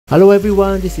Hello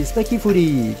everyone, this is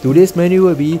speckyfoodie. Today's menu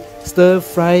will be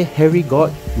stir-fry Hairy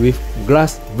Gourd with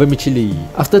glass vermicelli.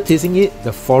 After tasting it,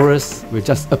 the forest will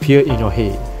just appear in your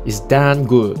head. It's damn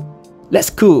good. Let's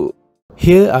cook!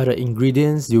 Here are the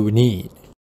ingredients you will need.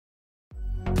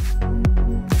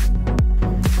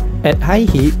 At high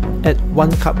heat, add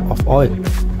 1 cup of oil.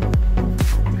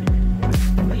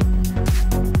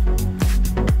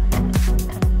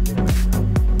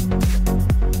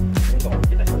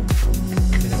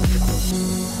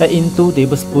 Add in 2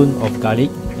 tablespoons of garlic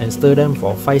and stir them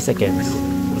for 5 seconds.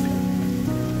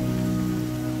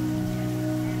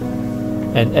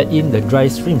 And add in the dry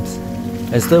shrimps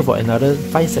and stir for another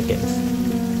 5 seconds.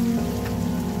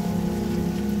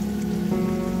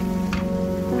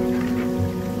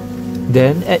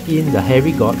 Then add in the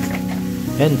Hairy Gourd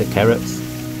and the carrots.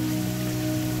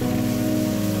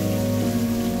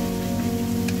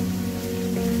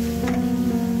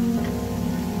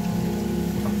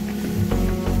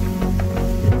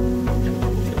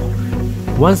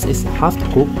 Once it's half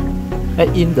cooked,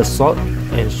 add in the salt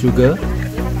and sugar,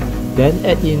 then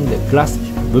add in the glass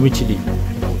vermicelli.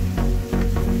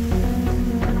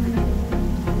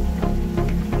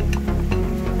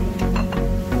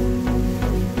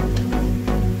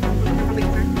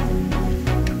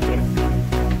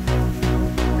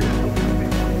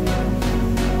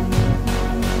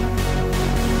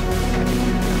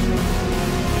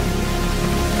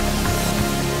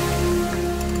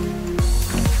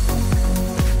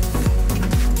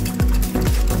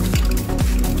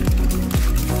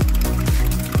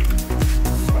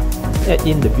 Add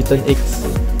in the beaten eggs.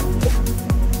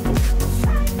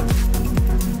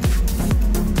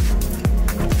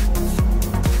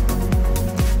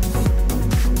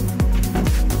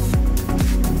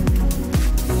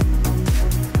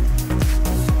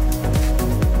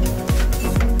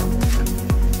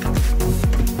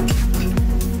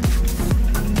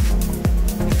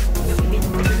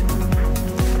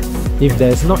 If there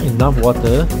is not enough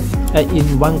water, add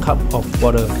in 1 cup of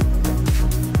water.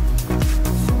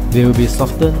 They will be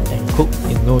softened and cooked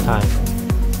in no time.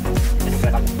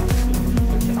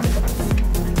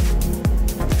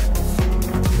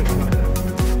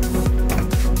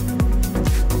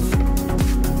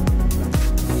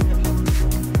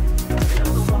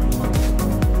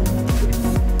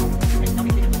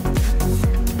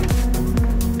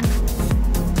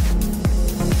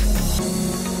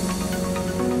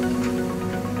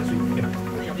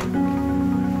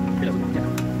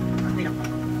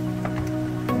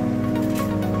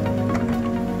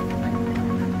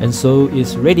 And so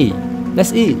it's ready.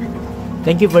 Let's eat!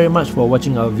 Thank you very much for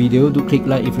watching our video. Do click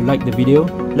like if you like the video.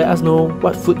 Let us know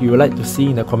what food you would like to see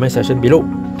in the comment section below.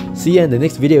 See you in the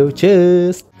next video.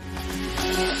 Cheers!